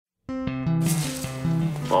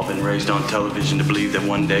All been raised on television to believe that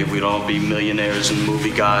one day we'd all be millionaires and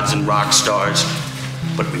movie gods and rock stars.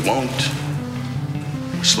 But we won't.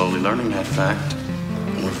 We're slowly learning that fact.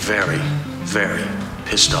 And we're very, very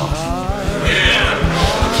pissed off.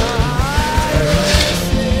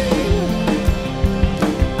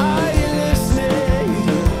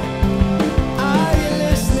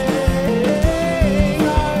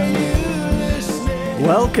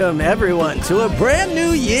 Welcome, everyone, to a brand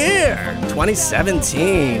new year,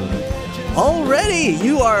 2017. Already,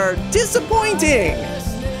 you are disappointing.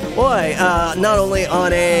 Boy, not only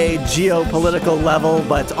on a geopolitical level,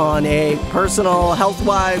 but on a personal,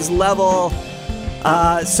 health-wise level.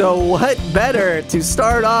 So what better to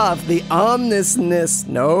start off the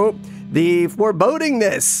the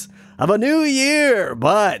forebodingness of a new year,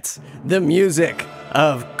 but the music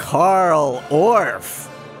of Carl Orff.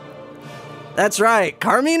 That's right,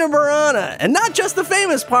 Carmina Burana, and not just the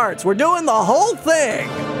famous parts, we're doing the whole thing.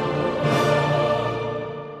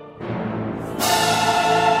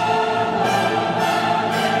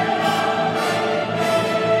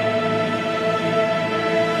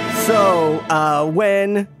 So,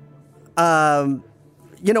 when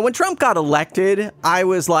Trump got elected, I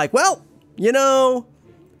was like, well,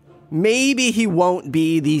 maybe he won't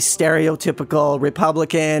be the stereotypical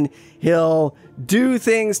Republican. He'll do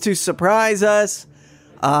things to surprise us.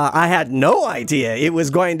 I had no idea it was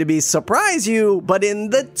going to be surprise you, but in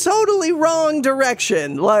the totally wrong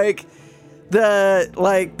direction. Like the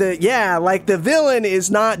villain is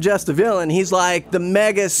not just a villain. He's like the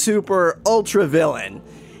mega super ultra villain.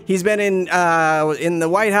 He's been in the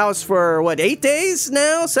White House for 8 days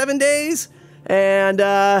now, 7 days, and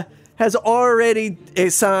has already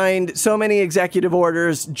signed so many executive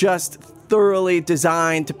orders just thoroughly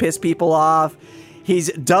designed to piss people off.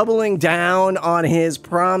 He's doubling down on his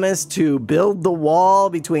promise to build the wall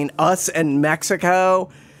between us and Mexico.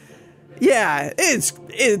 Yeah,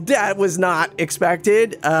 that was not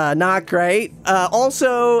expected. Not great.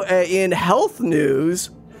 Also, in health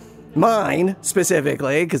news, mine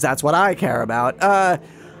specifically, because that's what I care about,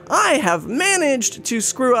 I have managed to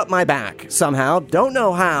screw up my back somehow. Don't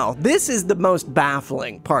know how. This is the most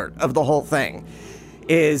baffling part of the whole thing.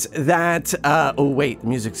 Is that, the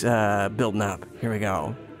music's building up. Here we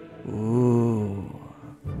go. Ooh.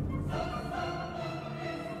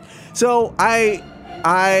 So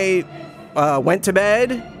I went to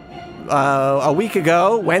bed a week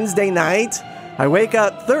ago, Wednesday night. I wake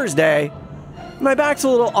up Thursday, my back's a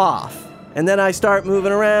little off. And then I start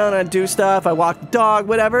moving around, I do stuff, I walk the dog,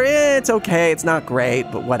 whatever. It's okay, it's not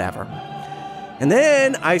great, but whatever. And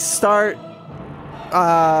then I start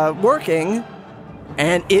working,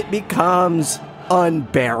 and it becomes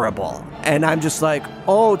unbearable. And I'm just like,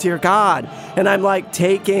 oh, dear God. And I'm like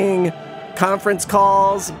taking conference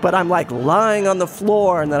calls, but I'm like lying on the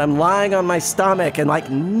floor, and then I'm lying on my stomach, and like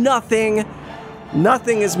nothing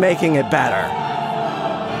is making it better.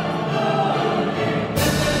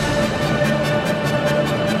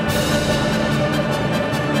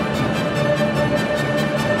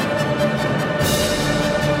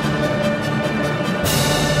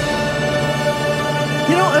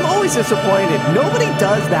 I'm always disappointed. Nobody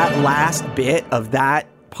does that last bit of that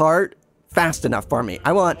part fast enough for me.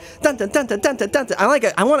 I want dun dun dun dun dun dun dun. I like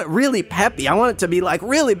it. I want it really peppy. I want it to be like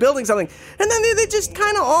really building something. And then they just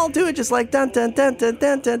kind of all do it just like dun dun dun dun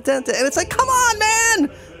dun dun dun. And it's like, come on, man,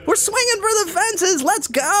 we're swinging for the fences. Let's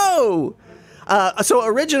go. So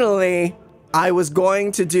originally, I was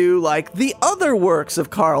going to do like the other works of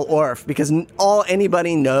Carl Orff, because all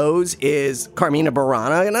anybody knows is Carmina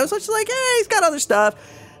Burana. And I was just like, hey, he's got other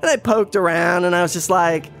stuff. And I poked around, and I was just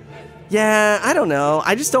like, yeah, I don't know.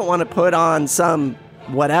 I just don't want to put on some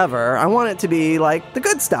whatever. I want it to be like the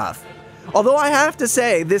good stuff. Although I have to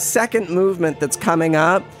say, this second movement that's coming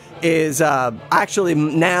up is actually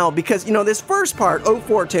now, because, this first part, O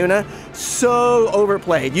Fortuna, so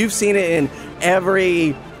overplayed. You've seen it in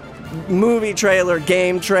every movie trailer,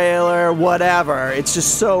 game trailer, whatever. It's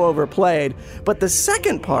just so overplayed. But the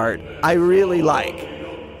second part, I really like.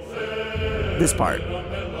 This part.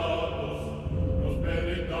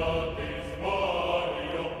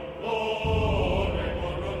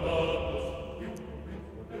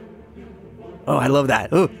 Oh, I love that.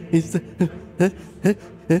 Oh,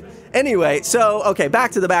 anyway, so, okay,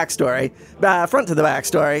 back to the backstory. Front to the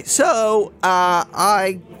backstory. So,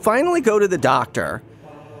 I finally go to the doctor.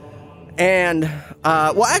 And,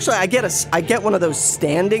 actually, I get one of those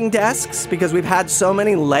standing desks, because we've had so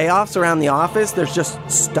many layoffs around the office. There's just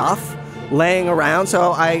stuff laying around.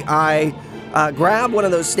 So I grab one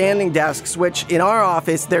of those standing desks, which in our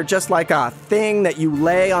office, they're just like a thing that you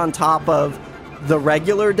lay on top of the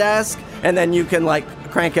regular desk, and then you can like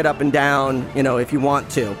crank it up and down, if you want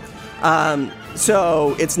to.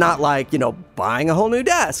 So it's not like, buying a whole new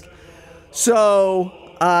desk. So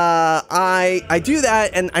I do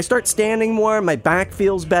that, and I start standing more. My back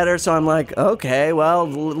feels better, so I'm like, okay, well,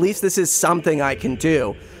 at least this is something I can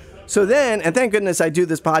do. So then, and thank goodness I do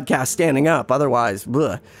this podcast standing up, otherwise,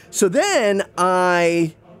 bleh. So then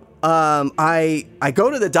I go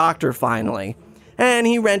to the doctor finally, and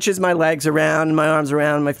he wrenches my legs around, and my arms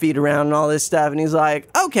around, and my feet around, and all this stuff, and he's like,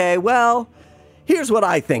 okay, well, here's what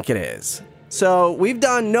I think it is. So we've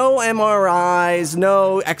done no MRIs,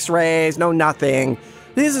 no X-rays, no nothing.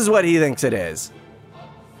 This is what he thinks it is.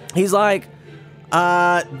 He's like,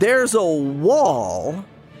 there's a wall.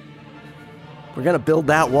 We're going to build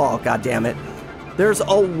that wall, goddammit. There's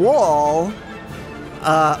a wall.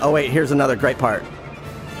 Oh, wait, here's another great part.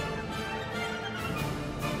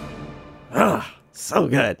 So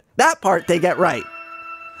good. That part they get right.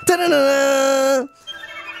 Ta-da-da-da!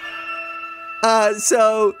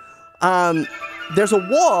 There's a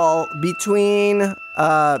wall between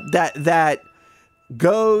that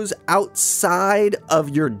goes outside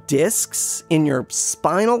of your discs in your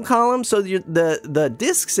spinal column. So the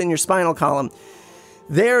discs in your spinal column,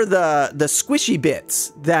 they're the squishy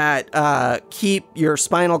bits that keep your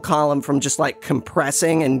spinal column from just like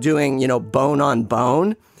compressing and doing, bone on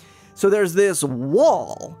bone. So there's this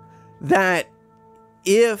wall that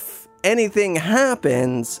if anything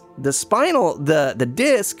happens, the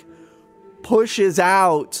disc pushes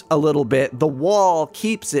out a little bit. The wall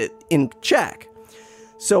keeps it in check.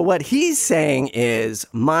 So what he's saying is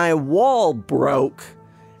my wall broke,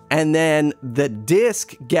 and then the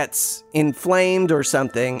disc gets inflamed or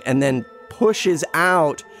something, and then pushes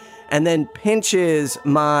out and then pinches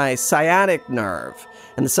my sciatic nerve.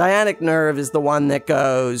 And the sciatic nerve is the one that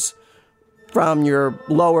goes from your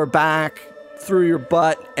lower back through your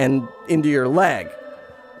butt and into your leg.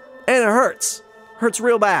 And it hurts. Hurts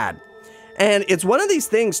real bad. And it's one of these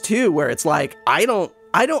things too where it's like I'll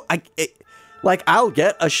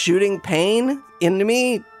get a shooting pain into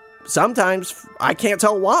me. Sometimes I can't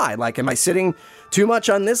tell why. Like, am I sitting too much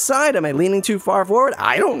on this side? Am I leaning too far forward?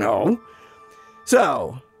 I don't know.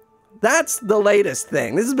 So that's the latest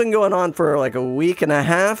thing. This has been going on for like a week and a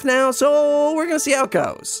half now. So we're going to see how it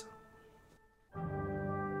goes.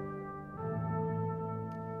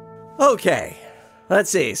 Okay, let's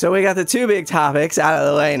see. So we got the two big topics out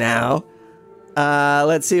of the way now.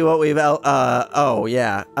 Let's see what we've... we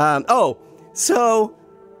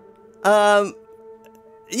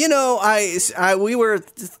were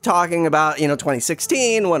talking about,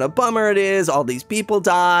 2016, what a bummer it is. All these people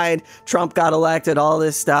died. Trump got elected, all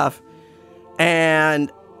this stuff.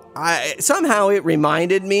 And somehow it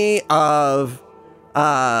reminded me of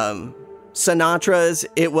Sinatra's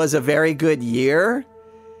It Was a Very Good Year.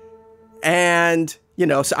 And,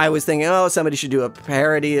 so I was thinking, somebody should do a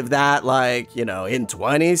parody of that. Like, in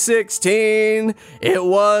 2016, it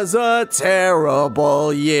was a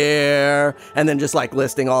terrible year. And then just like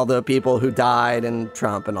listing all the people who died and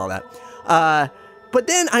Trump and all that. But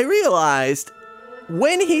then I realized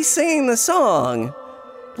when he's singing the song,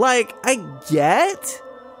 like, I get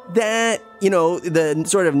that, the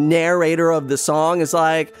sort of narrator of the song is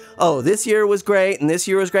like, oh, this year was great and this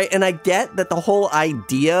year was great. And I get that the whole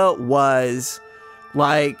idea was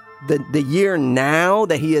like the year now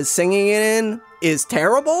that he is singing it in is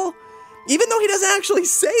terrible, even though he doesn't actually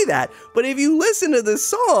say that. But if you listen to the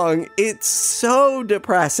song, it's so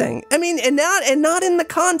depressing. I mean, and not in the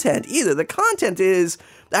content either. The content is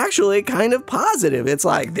actually kind of positive. It's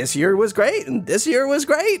like, this year was great and this year was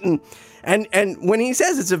great. And when he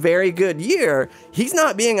says it's a very good year, he's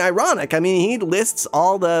not being ironic. I mean, he lists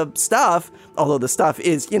all the stuff, although the stuff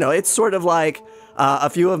is, it's sort of like a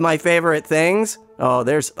few of my favorite things. Oh,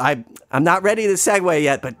 I'm not ready to segue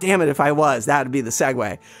yet, but damn it, if I was, that would be the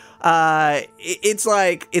segue. It's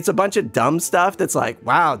like, it's a bunch of dumb stuff that's like,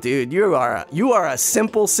 wow, dude, you are a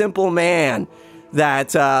simple man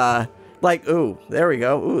that, like, ooh, there we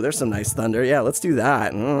go. Ooh, there's some nice thunder. Yeah, let's do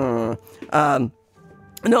that. No,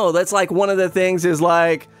 that's like one of the things is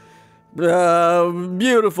like,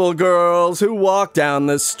 beautiful girls who walk down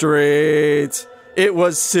the street. It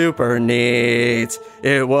was super neat.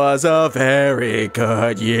 It was a very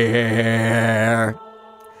good year.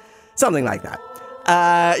 Something like that.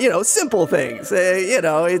 Simple things.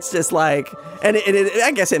 It's just like, and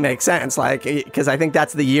I guess it makes sense, like, because I think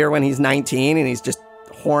that's the year when he's 19 and he's just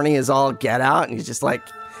horny as all get out and he's just like,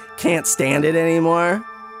 can't stand it anymore.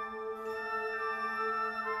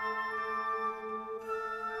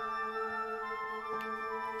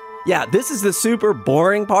 Yeah, this is the super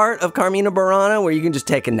boring part of Carmina Burana where you can just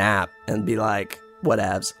take a nap and be like,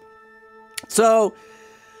 whatevs. So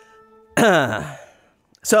for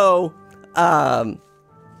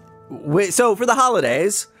the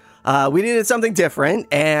holidays, we needed something different,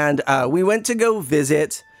 and we went to go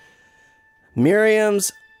visit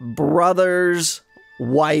Miriam's brother's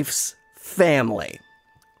wife's family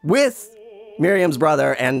with Miriam's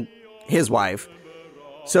brother and his wife.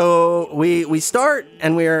 So we start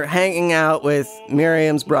and we're hanging out with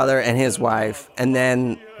Miriam's brother and his wife, and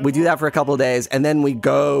then we do that for a couple of days, and then we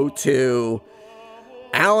go to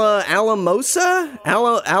Alamosa,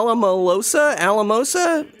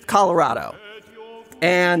 Colorado.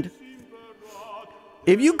 And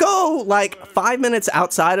if you go like 5 minutes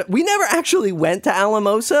outside, we never actually went to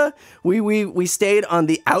Alamosa. We stayed on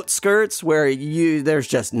the outskirts where there's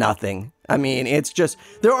just nothing. I mean, it's just,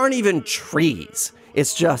 there aren't even trees.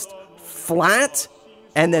 It's just flat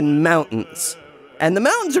and then mountains. And the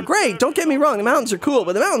mountains are great. Don't get me wrong. The mountains are cool,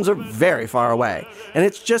 but the mountains are very far away. And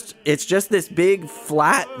it's just this big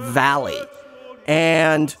flat valley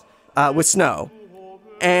and with snow.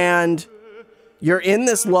 And you're in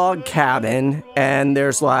this log cabin and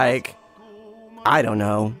there's like, I don't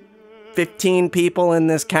know, 15 people in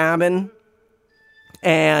this cabin.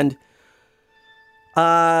 And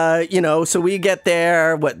so we get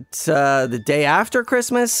there, the day after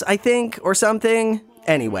Christmas, I think, or something.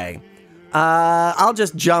 Anyway, I'll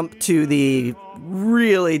just jump to the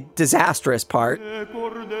really disastrous part.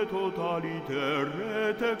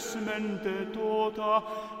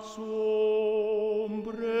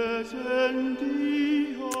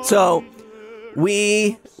 So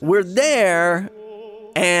we were there,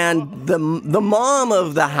 and the mom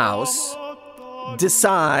of the house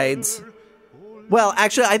decides, well,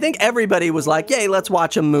 actually, I think everybody was like, yay, let's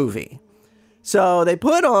watch a movie. So they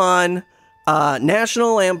put on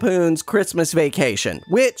National Lampoon's Christmas Vacation,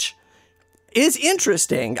 which is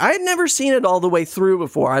interesting. I had never seen it all the way through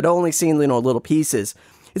before. I'd only seen, little pieces.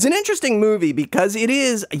 It's an interesting movie because it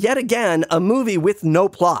is, yet again, a movie with no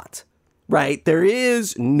plot, right? There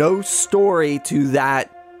is no story to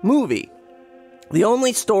that movie. The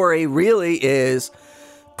only story really is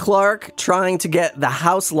Clark trying to get the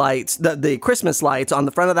house lights, the Christmas lights on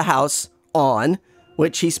the front of the house on,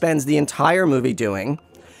 which he spends the entire movie doing.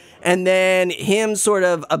 And then him sort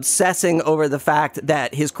of obsessing over the fact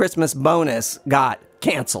that his Christmas bonus got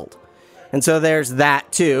canceled. And so there's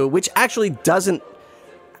that too, which actually doesn't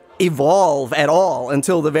evolve at all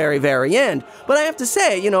until the very, very end. But I have to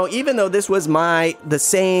say, even though this was the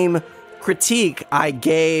same critique I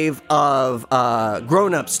gave of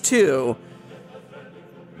Grown Ups 2,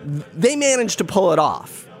 they managed to pull it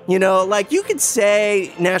off. You could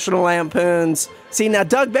say National Lampoon's... See, now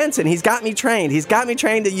Doug Benson, he's got me trained. He's got me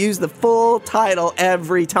trained to use the full title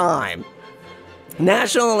every time.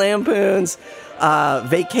 National Lampoon's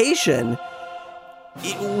Vacation,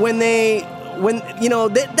 that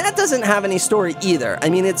doesn't have any story either. I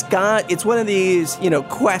mean, it's one of these,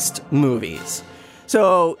 quest movies.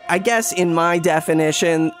 So I guess in my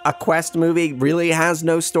definition, a quest movie really has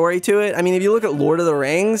no story to it. I mean, if you look at Lord of the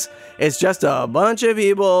Rings, it's just a bunch of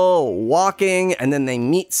people walking and then they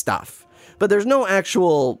meet stuff. But there's no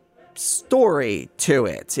actual story to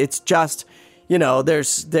it. It's just,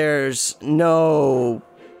 there's just no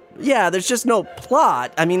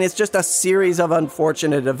plot. I mean, it's just a series of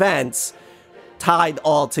unfortunate events tied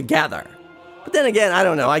all together. But then again, I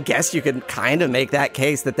don't know. I guess you could kind of make that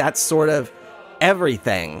case that that's sort of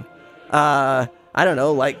everything. I don't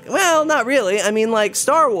know, not really. I mean, like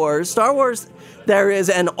Star Wars, there is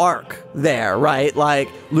an arc there, right? Like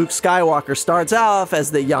Luke Skywalker starts off as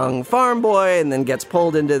the young farm boy and then gets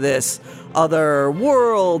pulled into this other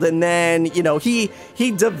world, and then, he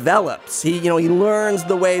develops. He learns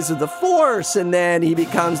the ways of the Force, and then he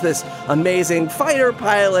becomes this amazing fighter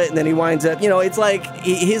pilot, and then he winds up, it's like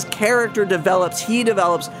his character develops, he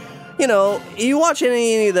develops. You watch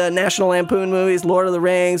any of the National Lampoon movies, Lord of the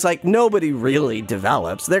Rings, nobody really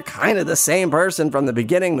develops. They're kind of the same person from the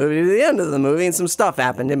beginning movie to the end of the movie, and some stuff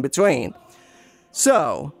happened in between.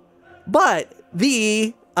 So, but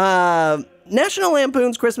the National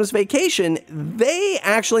Lampoon's Christmas Vacation, they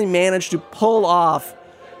actually managed to pull off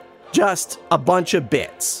just a bunch of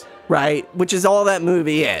bits, right? Which is all that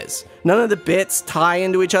movie is. None of the bits tie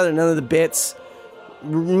into each other. None of the bits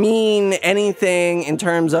mean anything in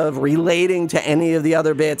terms of relating to any of the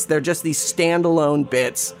other bits. They're just these standalone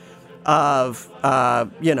bits of,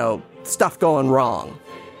 stuff going wrong.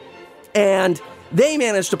 And they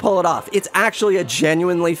managed to pull it off. It's actually a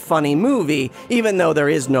genuinely funny movie, even though there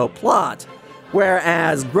is no plot.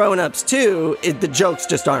 Whereas Grown Ups 2, the jokes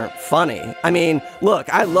just aren't funny. I mean,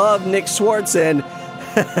 look, I love Nick Swardson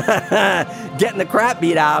getting the crap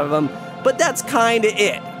beat out of him, but that's kind of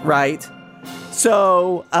it, right?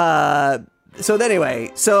 So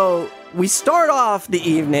anyway, we start off the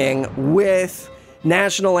evening with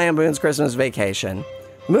National Lampoon's Christmas Vacation.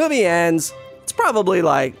 Movie ends. It's probably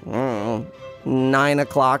like 9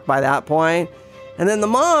 o'clock by that point. And then the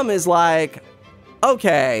mom is like,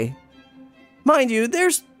 okay, mind you,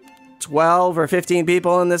 there's 12 or 15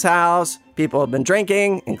 people in this house. People have been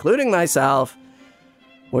drinking, including myself,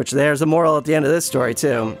 which there's a moral at the end of this story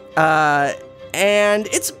too. And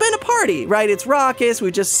it's been a party, right? It's raucous.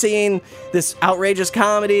 We've just seen this outrageous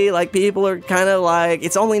comedy. Like, people are kind of like,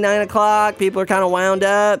 it's only 9 o'clock. People are kind of wound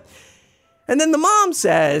up. And then the mom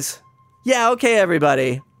says, yeah, okay,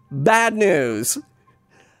 everybody. Bad news.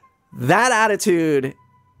 That attitude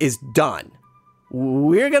is done.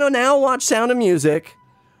 We're going to now watch Sound of Music.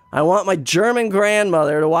 I want my German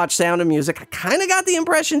grandmother to watch Sound of Music. I kind of got the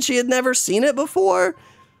impression she had never seen it before.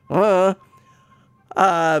 But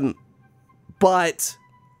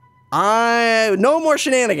no more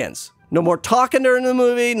shenanigans. No more talking during the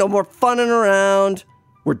movie. No more funning around.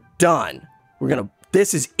 We're done.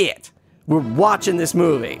 This is it. We're watching this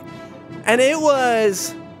movie. And it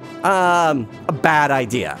was a bad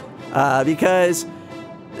idea. Because,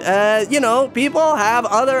 people have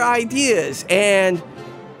other ideas. And,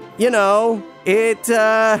 it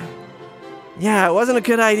wasn't a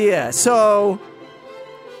good idea. So,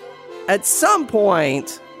 at some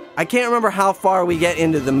point, I can't remember how far we get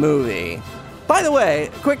into the movie. By the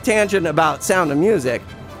way, quick tangent about Sound of Music.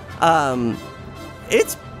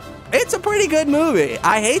 It's a pretty good movie.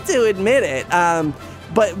 I hate to admit it.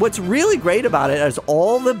 But what's really great about it is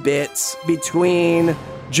all the bits between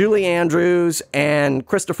Julie Andrews and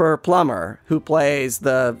Christopher Plummer, who plays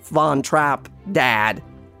the Von Trapp dad.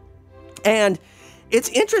 And it's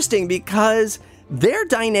interesting because their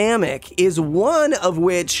dynamic is one of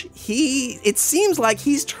which it seems like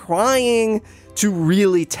he's trying to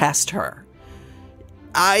really test her.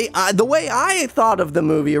 The way I thought of the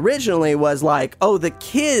movie originally was like, oh, the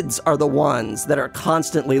kids are the ones that are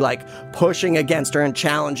constantly like pushing against her and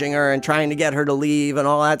challenging her and trying to get her to leave and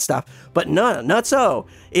all that stuff. But no, not so.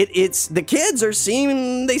 It's the kids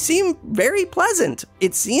they seem very pleasant.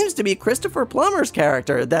 It seems to be Christopher Plummer's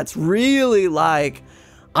character that's really like,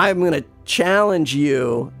 I'm going to challenge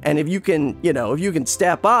you, and if you can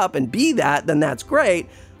step up and be that, then that's great.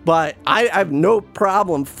 But I have no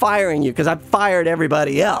problem firing you because I've fired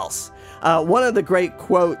everybody else. One of the great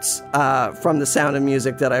quotes from The Sound of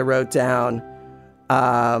Music that I wrote down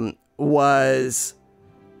was,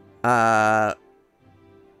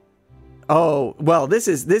 this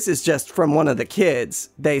is just from one of the kids.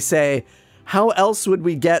 They say, how else would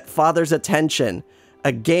we get father's attention?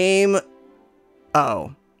 A game...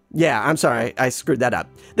 Oh, yeah, I'm sorry. I screwed that up.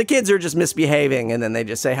 The kids are just misbehaving, and then they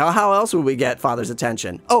just say, how else would we get father's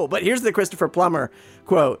attention? Oh, but here's the Christopher Plummer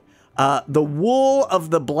quote. The wool of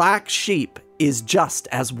the black sheep is just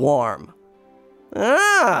as warm.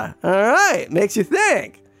 Ah, all right. Makes you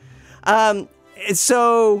think.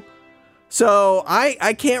 So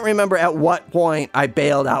I can't remember at what point I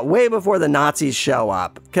bailed out, way before the Nazis show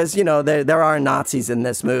up, because, there are Nazis in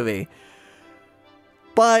this movie.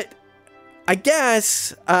 But I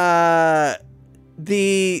guess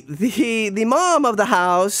the mom of the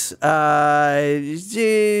house, she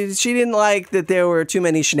didn't like that there were too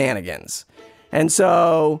many shenanigans. And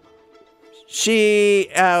so we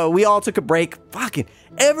all took a break. Fucking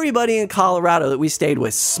everybody in Colorado that we stayed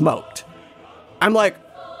with smoked. I'm like,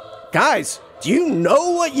 guys, do you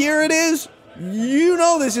know what year it is? You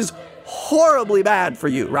know this is horribly bad for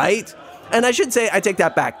you, right? And I should say, I take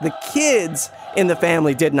that back. The kids in the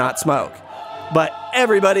family did not smoke, but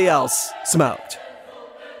everybody else smoked.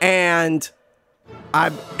 And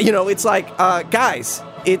it's like, guys,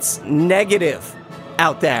 it's negative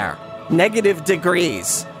out there. Negative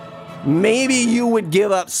degrees. Maybe you would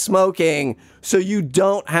give up smoking so you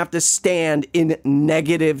don't have to stand in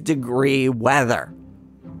negative degree weather.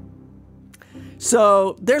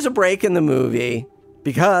 So there's a break in the movie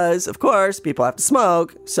because, of course, people have to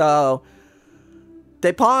smoke. So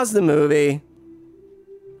they pause the movie.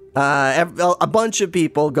 A bunch of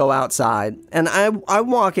people go outside, and I'm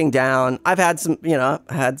walking down. I've had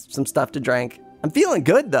some stuff to drink. I'm feeling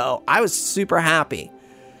good though. I was super happy,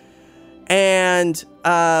 and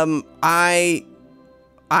I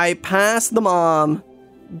pass the mom,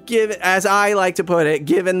 as I like to put it,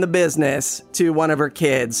 giving the business to one of her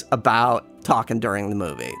kids about talking during the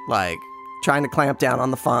movie, like trying to clamp down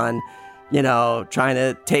on the fun, trying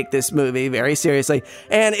to take this movie very seriously.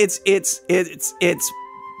 And it's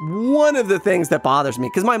one of the things that bothers me,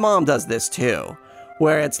 because my mom does this too,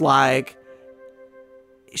 where it's like,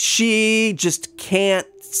 she just can't,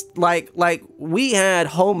 like we had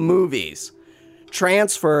home movies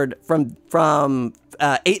transferred from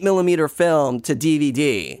 8mm film to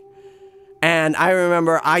DVD. And I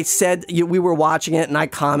remember I said, we were watching it and I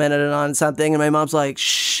commented on something and my mom's like,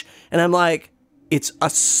 shh. And I'm like, it's a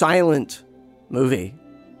silent movie.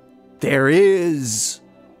 There is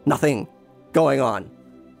nothing going on.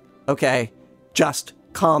 Okay? Just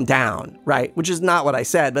calm down, right? Which is not what I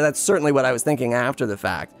said, but that's certainly what I was thinking after the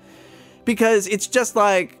fact. Because it's just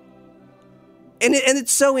like, and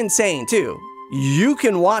it's so insane too. You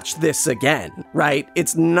can watch this again, right?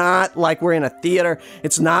 It's not like we're in a theater.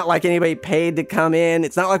 It's not like anybody paid to come in.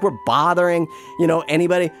 It's not like we're bothering,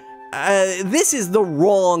 anybody. This is the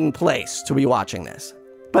wrong place to be watching this.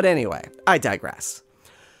 But anyway, I digress.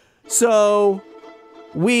 So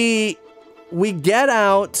we get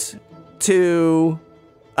out to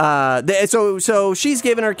so she's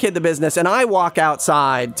giving her kid the business, and I walk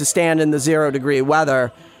outside to stand in the 0-degree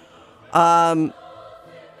weather.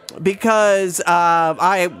 Because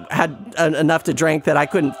I had enough to drink that I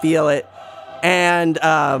couldn't feel it. And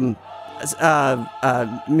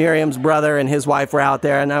Miriam's brother and his wife were out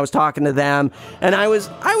there, and I was talking to them. And I was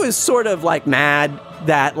sort of like mad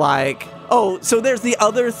that so there's the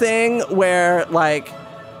other thing where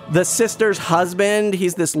the sister's husband,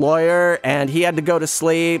 he's this lawyer, and he had to go to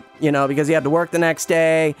sleep, because he had to work the next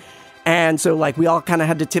day. And so we all kind of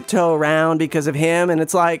had to tiptoe around because of him. And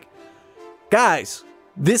it's like, guys,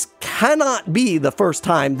 this cannot be the first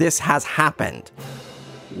time this has happened.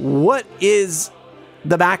 What is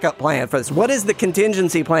the backup plan for this? What is the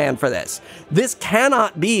contingency plan for this? This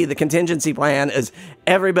cannot be the contingency plan as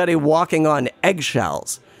everybody walking on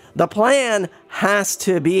eggshells. The plan has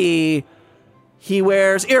to be he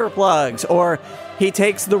wears earplugs, or he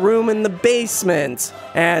takes the room in the basement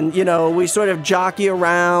and, we sort of jockey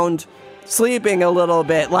around sleeping a little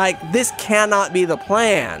bit. This cannot be the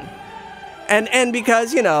plan. And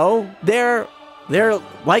because, they're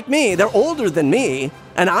like me, they're older than me,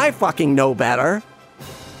 and I fucking know better.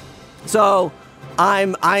 So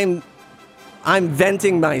I'm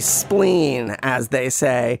venting my spleen, as they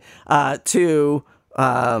say, to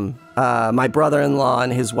my brother-in-law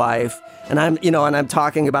and his wife. And I'm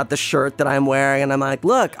talking about the shirt that I'm wearing, and I'm like,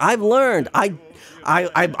 look, I've learned. I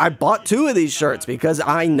bought 2 of these shirts because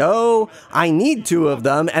I know I need 2 of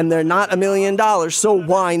them, and they're not $1 million, so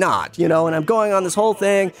why not? And I'm going on this whole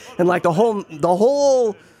thing, and the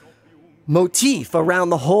whole motif around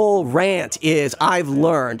the whole rant is I've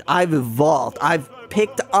learned, I've evolved, I've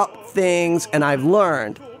picked up things, and I've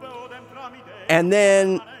learned. And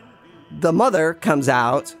then the mother comes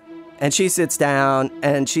out, and she sits down,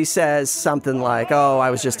 and she says something like, oh, I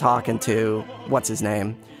was just talking to, what's his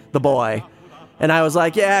name? The boy. And I was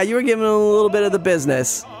like, yeah, you were giving him a little bit of the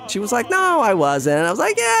business. She was like, no, I wasn't. And I was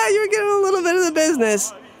like, yeah, you were giving him a little bit of the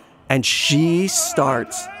business. And she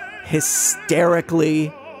starts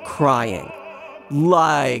hysterically crying.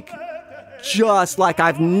 Just like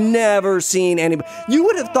I've never seen anybody. You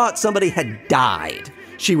would have thought somebody had died.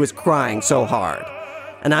 She was crying so hard.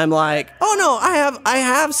 And I'm like, oh no, I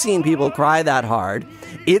have seen people cry that hard.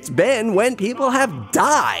 It's been when people have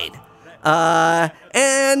died.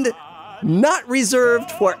 And not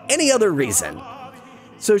reserved for any other reason.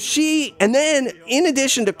 So and then in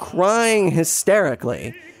addition to crying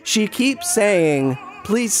hysterically, she keeps saying,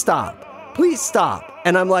 please stop, please stop.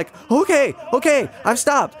 And I'm like, okay, I've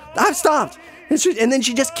stopped. And then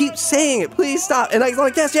she just keeps saying it, please stop. And I'm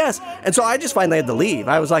like, yes. And so I just finally had to leave.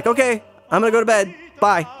 I was like, okay, I'm gonna go to bed,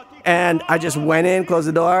 bye. And I just went in, closed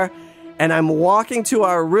the door, and I'm walking to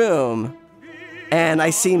our room, and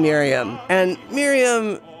I see Miriam. And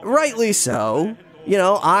Miriam, rightly so,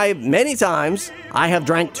 many times I have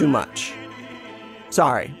drank too much.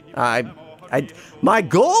 Sorry. My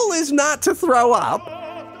goal is not to throw up.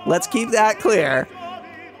 Let's keep that clear.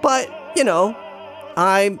 But,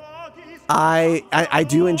 I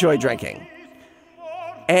do enjoy drinking.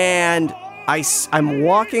 And I'm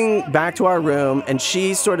walking back to our room, and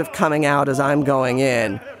she's sort of coming out as I'm going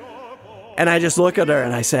in. And I just look at her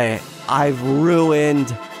and I say, I've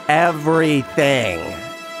ruined everything.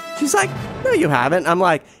 She's like, no, you haven't. I'm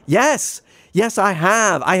like, yes, I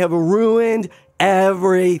have. I have ruined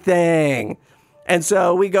everything. And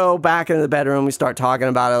so we go back into the bedroom. We start talking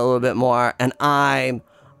about it a little bit more. And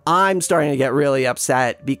I'm starting to get really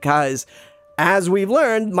upset because, as we've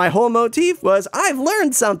learned, my whole motif was I've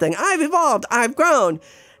learned something. I've evolved. I've grown.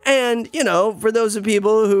 And, for those of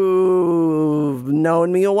people who've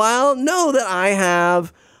known me a while, know that I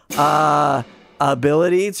have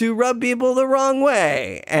ability to rub people the wrong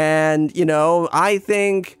way. And, I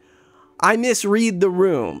think I misread the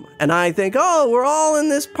room. And I think, oh, we're all in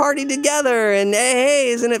this party together. And hey,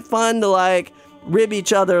 isn't it fun to rib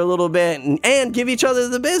each other a little bit and give each other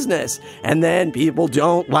the business? And then people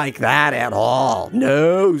don't like that at all.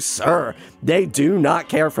 No, sir. They do not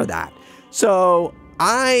care for that. So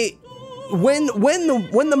when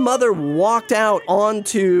the mother walked out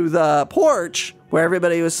onto the porch where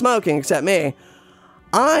everybody was smoking except me,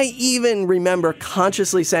 I even remember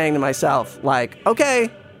consciously saying to myself, okay,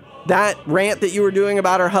 that rant that you were doing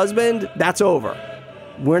about her husband, that's over.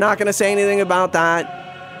 We're not going to say anything about that.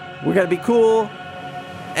 We're going to be cool.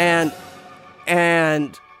 And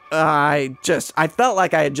I felt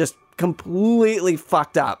like I had just completely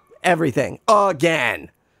fucked up everything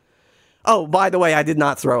again. Oh, by the way, I did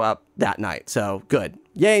not throw up that night, so good.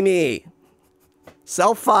 Yay me.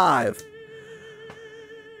 Self 5.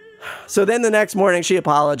 So then the next morning she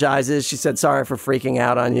apologizes. She said, sorry for freaking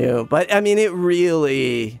out on you. But, I mean, it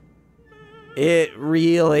really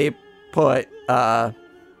put a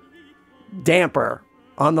damper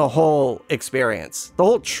on the whole experience. The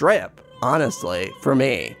whole trip, honestly, for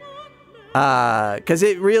me. Because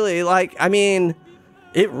it really,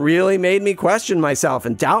 it really made me question myself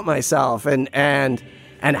and doubt myself and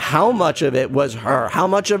how much of it was her. How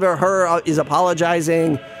much of her is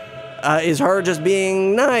apologizing, is her just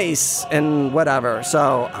being nice and whatever.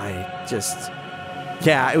 So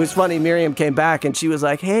it was funny. Miriam came back and she was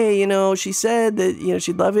like, hey, she said that,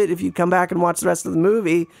 she'd love it if you come back and watch the rest of the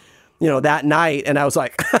movie, that night. And I was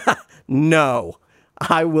like, no,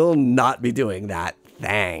 I will not be doing that.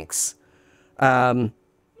 Thanks. What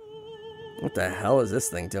the hell is this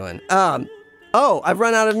thing doing? I've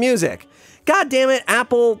run out of music. God damn it,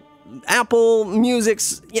 Apple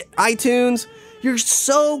Music's iTunes. You're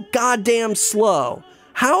so goddamn slow.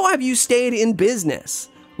 How have you stayed in business?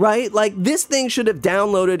 Right? This thing should have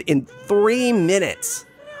downloaded in 3 minutes.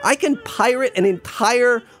 I can pirate an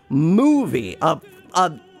entire movie, a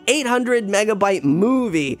 800 megabyte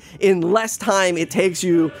movie, in less time it takes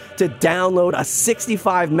you to download a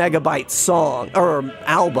 65 megabyte song or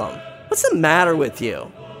album. What's the matter with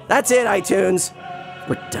you? That's it, iTunes.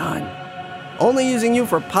 We're done. Only using you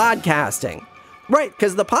for podcasting. Right,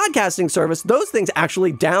 because the podcasting service, those things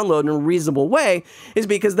actually download in a reasonable way is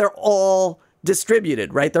because they're all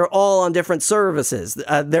distributed, right? They're all on different services.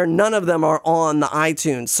 None of them are on the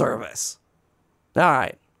iTunes service. All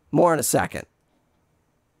right, more in a second.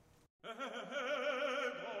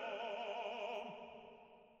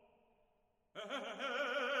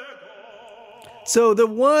 So the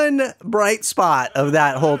one bright spot of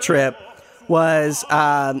that whole trip was,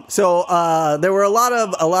 there were a lot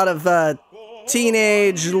of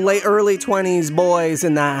teenage, early 20s boys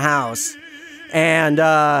in that house, and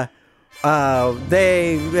a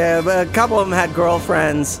couple of them had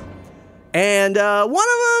girlfriends, and one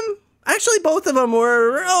of them, actually both of them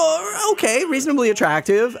were okay, reasonably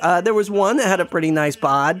attractive. There was one that had a pretty nice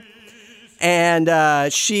bod, and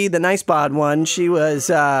the nice bod one, she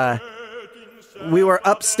was. We were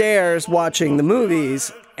upstairs watching the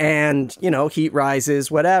movies, and, heat rises,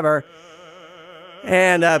 whatever.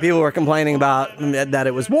 And people were complaining about that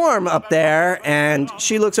it was warm up there. And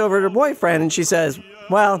she looks over at her boyfriend and she says,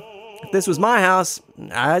 well, if this was my house,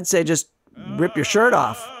 I'd say just rip your shirt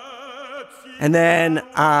off. And then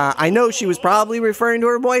I know she was probably referring to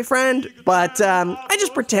her boyfriend, but I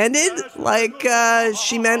just pretended like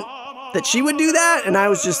she meant that she would do that. And I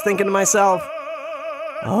was just thinking to myself,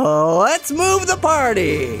 oh, let's move the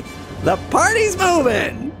party. The party's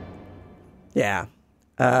moving. Yeah.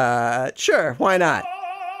 Sure, why not?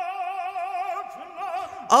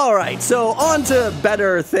 All right, so on to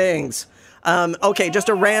better things. Okay, just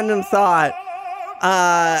a random thought.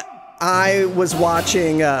 I was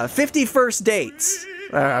watching 50 First Dates.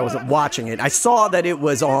 I wasn't watching it. I saw that it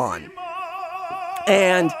was on.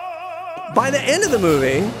 And by the end of the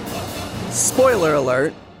movie, spoiler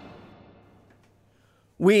alert,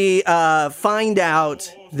 we find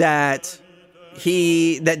out that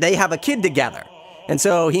they have a kid together. And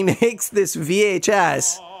so he makes this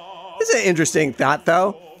VHS. This is an interesting thought,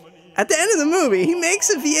 though. At the end of the movie, he makes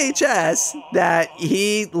a VHS that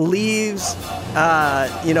he leaves,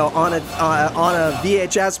 on a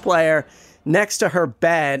VHS player next to her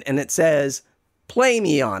bed, and it says, "Play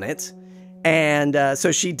me" on it. And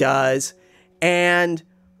so she does. And,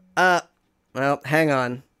 well, hang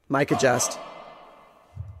on. Mic adjust.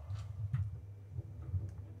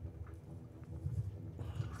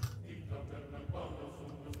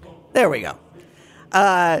 There we go.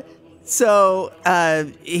 And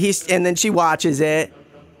then she watches it.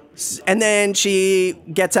 And then she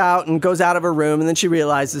gets out and goes out of her room, and then she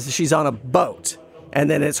realizes she's on a boat. And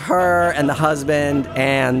then it's her and the husband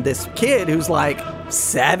and this kid who's like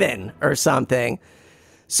 7 or something.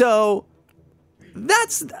 So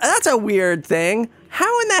that's a weird thing.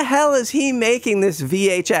 How in the hell is he making this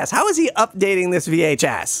VHS? How is he updating this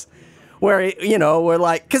VHS? Where, we're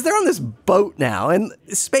like, because they're on this boat now, and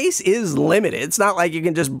space is limited. It's not like you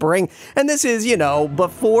can just bring, and this is,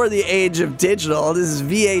 before the age of digital. This is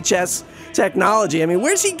VHS technology. I mean,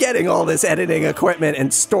 where's he getting all this editing equipment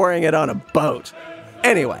and storing it on a boat?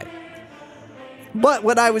 Anyway, but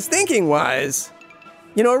what I was thinking was,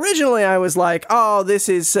 originally I was like, oh, this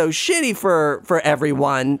is so shitty for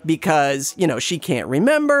everyone because, she can't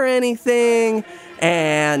remember anything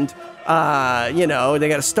and, they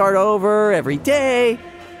got to start over every day.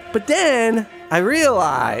 But then I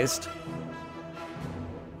realized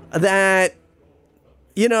that,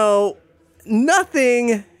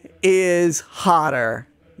 nothing is hotter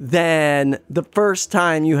than the first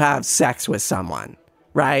time you have sex with someone.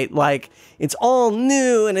 Right? Like, it's all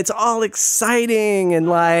new and it's all exciting and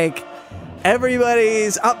like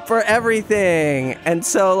everybody's up for everything. And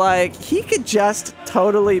so like he could just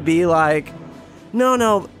totally be like,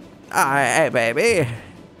 no, hey baby.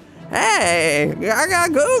 Hey, I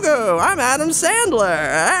got Goo-Goo. I'm Adam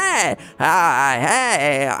Sandler.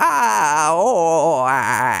 Hey,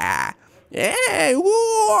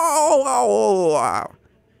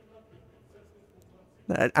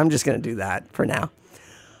 I'm just going to do that for now.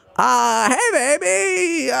 Hey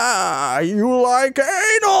baby, you like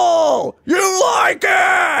anal? You like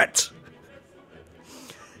it?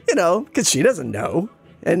 Because she doesn't know.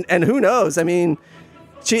 And who knows? I mean,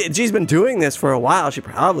 she's been doing this for a while. She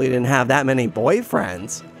probably didn't have that many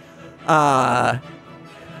boyfriends.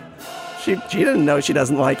 She didn't know she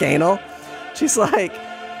doesn't like anal. She's like,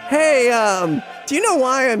 hey, do you know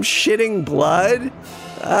why I'm shitting blood?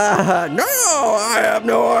 No, I have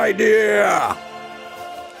no idea.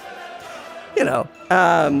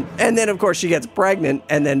 And then of course she gets pregnant,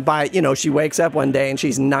 and then she wakes up one day and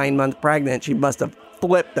she's 9 months pregnant. She must have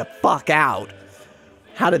flipped the fuck out.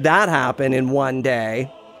 How did that happen in one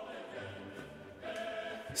day?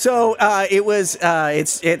 So it's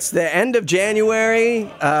the end of January.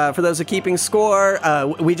 For those who are keeping score,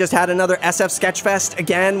 we just had another SF Sketchfest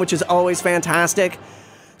again, which is always fantastic.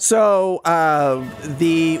 So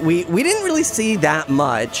we didn't really see that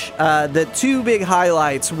much. The two big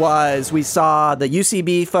highlights was we saw the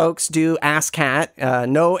UCB folks do Ass Cat.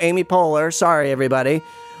 No Amy Poehler, sorry everybody,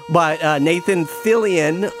 but Nathan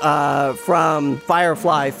Fillion from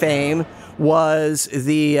Firefly fame was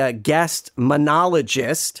the guest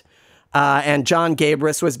monologist, and John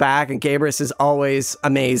Gabris was back, and Gabris is always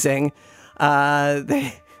amazing.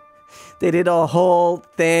 They did a whole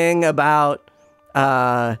thing about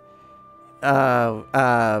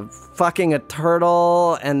fucking a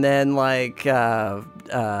turtle and then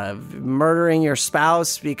murdering your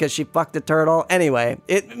spouse because she fucked a turtle. Anyway,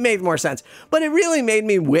 it made more sense, but it really made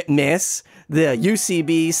me miss the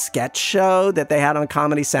UCB sketch show that they had on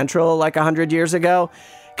Comedy Central like 100 years ago.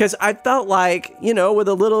 Because I felt like, with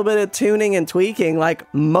a little bit of tuning and tweaking,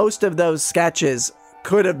 like most of those sketches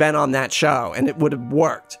could have been on that show and it would have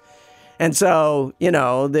worked. And so,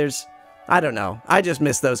 I don't know. I just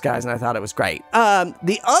missed those guys and I thought it was great.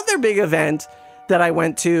 The other big event that I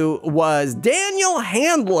went to was Daniel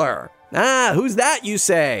Handler. Who's that, you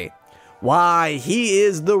say? Why, he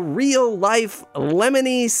is the real life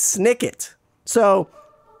Lemony Snicket. So,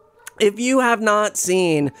 if you have not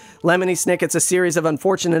seen Lemony Snicket's A Series of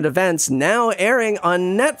Unfortunate Events, now airing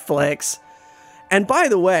on Netflix, and by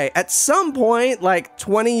the way, at some point, like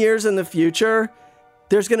 20 years in the future,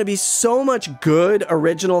 there's going to be so much good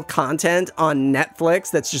original content on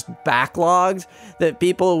Netflix that's just backlogged that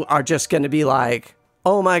people are just going to be like,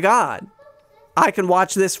 oh my God, I can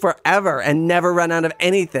watch this forever and never run out of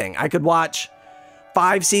anything. I could watch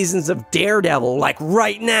 5 seasons of Daredevil like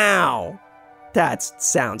right now. That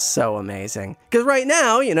sounds so amazing. Because right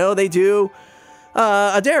now, they do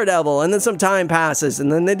a Daredevil, and then some time passes, and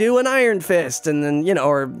then they do an Iron Fist, and then,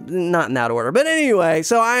 or not in that order. But anyway,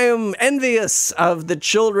 so I am envious of the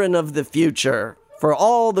children of the future for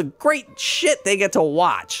all the great shit they get to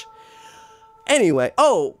watch. Anyway,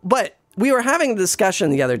 but we were having a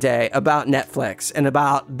discussion the other day about Netflix and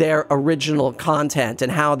about their original content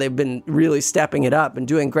and how they've been really stepping it up and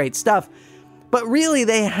doing great stuff. But really,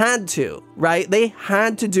 they had to, right? They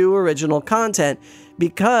had to do original content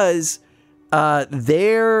because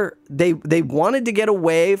they wanted to get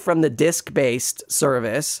away from the disc-based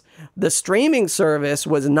service. The streaming service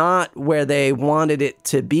was not where they wanted it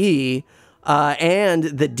to be, and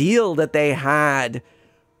the deal that they had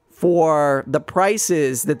for the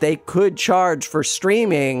prices that they could charge for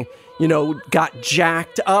streaming, got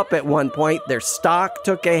jacked up at one point. Their stock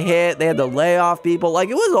took a hit. They had to lay off people. Like,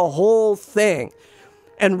 it was a whole thing.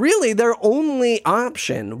 And really, their only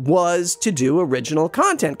option was to do original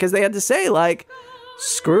content, because they had to say, like,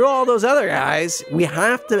 screw all those other guys. We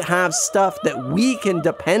have to have stuff that we can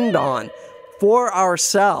depend on for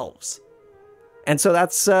ourselves. And so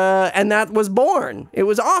that was born. It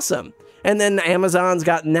was awesome. And then Amazon's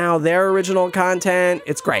got now their original content.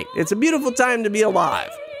 It's great. It's a beautiful time to be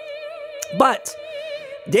alive. But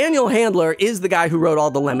Daniel Handler is the guy who wrote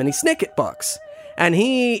all the Lemony Snicket books. And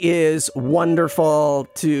he is wonderful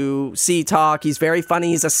to see talk. He's very funny.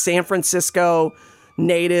 He's a San Francisco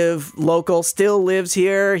native, local, still lives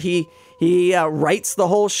here. He writes the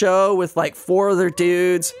whole show with like 4 other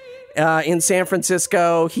dudes in San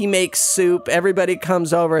Francisco. He makes soup. Everybody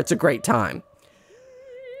comes over. It's a great time.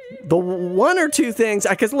 The one or two things,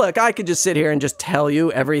 because look, I could just sit here and just tell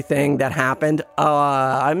you everything that happened.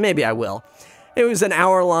 Maybe I will. It was an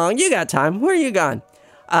hour long. You got time. Where are you gone?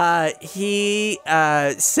 He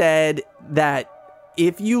said that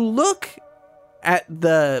if you look at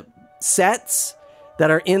the sets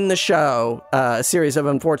that are in the show, A Series of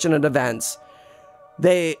Unfortunate Events,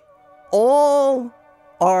 they all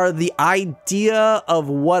are the idea of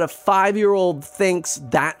what a 5-year-old thinks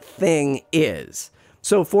that thing is.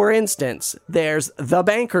 So, for instance, there's the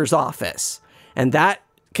banker's office, and that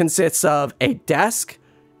consists of a desk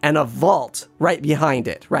and a vault right behind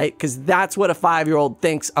it, right? Because that's what a 5-year-old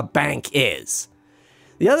thinks a bank is.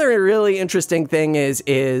 The other really interesting thing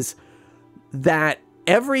is that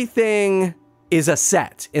everything is a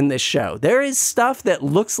set in this show. There is stuff that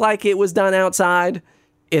looks like it was done outside.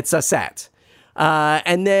 It's a set.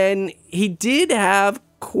 And then he did have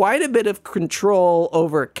quite a bit of control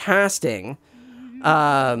over casting.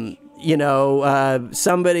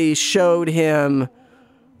 Somebody showed him,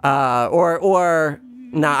 I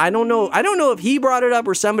don't know if he brought it up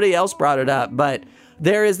or somebody else brought it up, but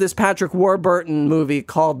there is this Patrick Warburton movie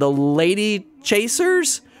called The Lady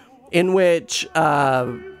Chasers, in which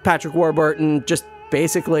Patrick Warburton just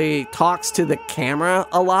basically talks to the camera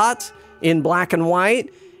a lot in black and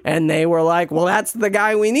white. And they were like, well, that's the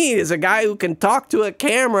guy we need, is a guy who can talk to a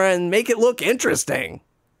camera and make it look interesting.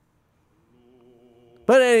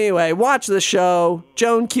 But anyway, watch the show.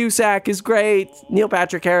 Joan Cusack is great. Neil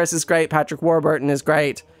Patrick Harris is great. Patrick Warburton is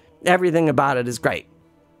great. Everything about it is great.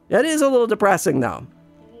 It is a little depressing, though.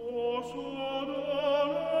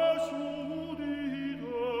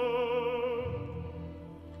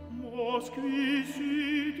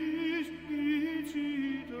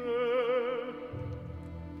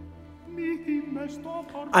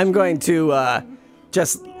 I'm going to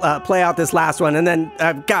just play out this last one, and then,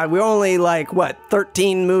 God, we're only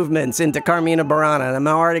 13 movements into Carmina Burana, and I'm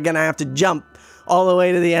already going to have to jump all the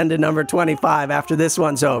way to the end of number 25 after this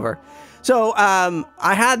one's over. So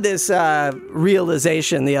I had this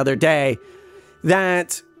realization the other day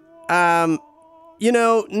that, nerds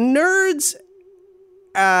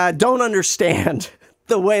don't understand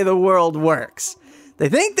the way the world works. They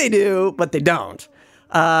think they do, but they don't.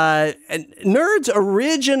 And nerds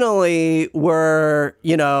originally were,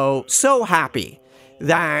 so happy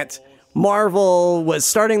that Marvel was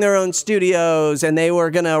starting their own studios and they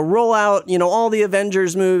were going to roll out, all the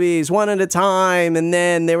Avengers movies one at a time. And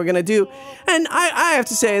then they were going to do, and I have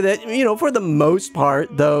to say that, for the most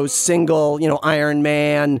part, those single, Iron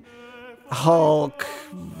Man, Hulk,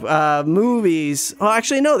 movies. Well,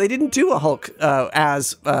 actually, no, they didn't do a Hulk,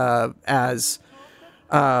 as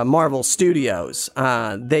Marvel Studios.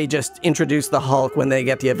 They just introduced the Hulk when they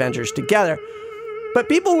get the Avengers together. But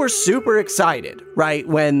people were super excited, right,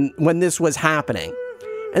 when this was happening.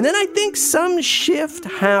 And then I think some shift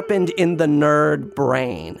happened in the nerd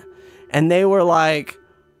brain. And they were like,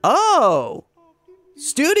 oh,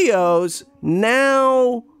 studios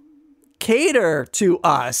now cater to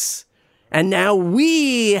us. And now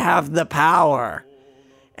we have the power.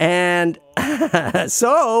 And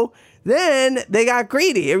so then they got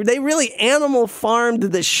greedy. They really animal farmed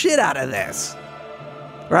the shit out of this.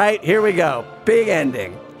 Right? Here we go. Big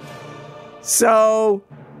ending. So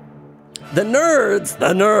the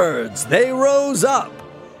nerds, they rose up.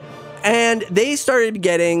 And they started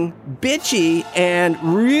getting bitchy and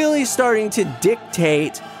really starting to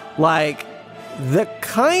dictate, the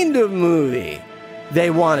kind of movie they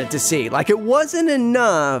wanted to see. It wasn't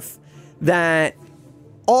enough that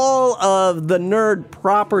all of the nerd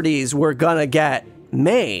properties were gonna get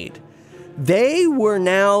made, they were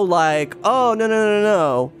now like, oh,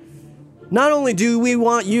 no. Not only do we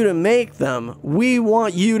want you to make them, we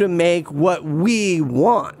want you to make what we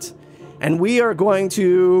want. And we are going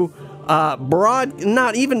to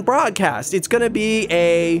not even broadcast. It's going to be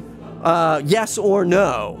a yes or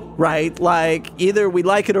no, right? Like either we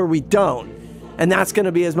like it or we don't. And that's going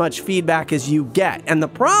to be as much feedback as you get. And the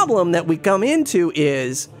problem that we come into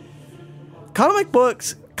is comic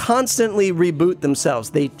books constantly reboot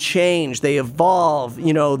themselves. They change, they evolve.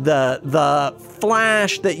 You know, the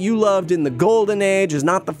Flash that you loved in the Golden Age is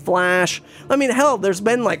not the Flash. I mean, hell, there's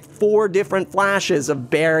been like 4 different Flashes of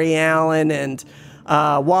Barry Allen and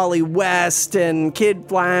Wally West and Kid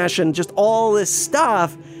Flash and just all this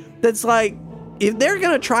stuff that's like, if they're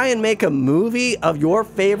gonna try and make a movie of your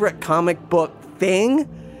favorite comic book thing,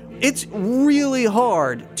 it's really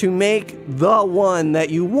hard to make the one that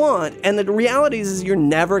you want. And the reality is you're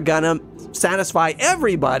never gonna satisfy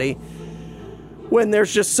everybody when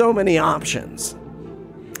there's just so many options.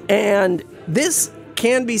 And this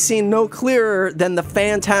can be seen no clearer than the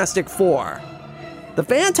Fantastic Four. The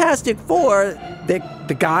Fantastic Four,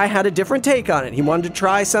 the guy had a different take on it. He wanted to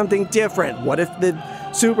try something different. What if the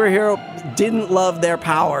superhero didn't love their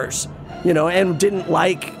powers, you know, and didn't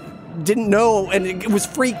know, and it was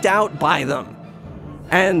freaked out by them?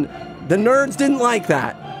 And the nerds didn't like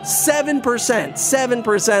that.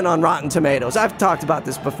 7% on Rotten Tomatoes. I've talked about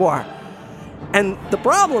this before. And the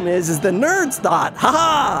problem is the nerds thought,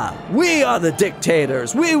 ha, we are the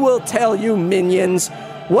dictators. We will tell you minions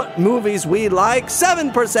what movies we like.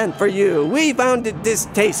 7% for you. We found it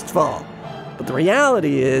distasteful. But the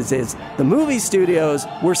reality is the movie studios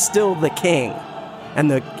were still the king. And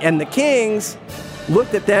the kings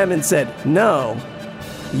looked at them and said, no,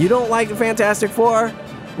 you don't like the Fantastic Four?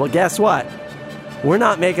 Well, guess what? We're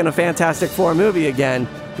not making a Fantastic Four movie again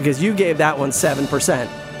because you gave that one 7%.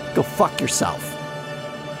 Go fuck yourself.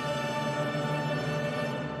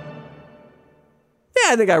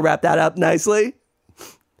 Yeah, I think I wrapped that up nicely.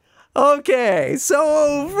 Okay,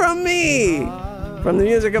 so from me, from the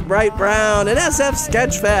music of Bright Brown and SF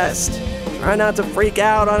Sketchfest, try not to freak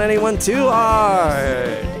out on anyone too hard.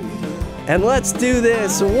 And let's do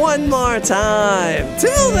this one more time.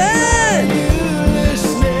 Till then!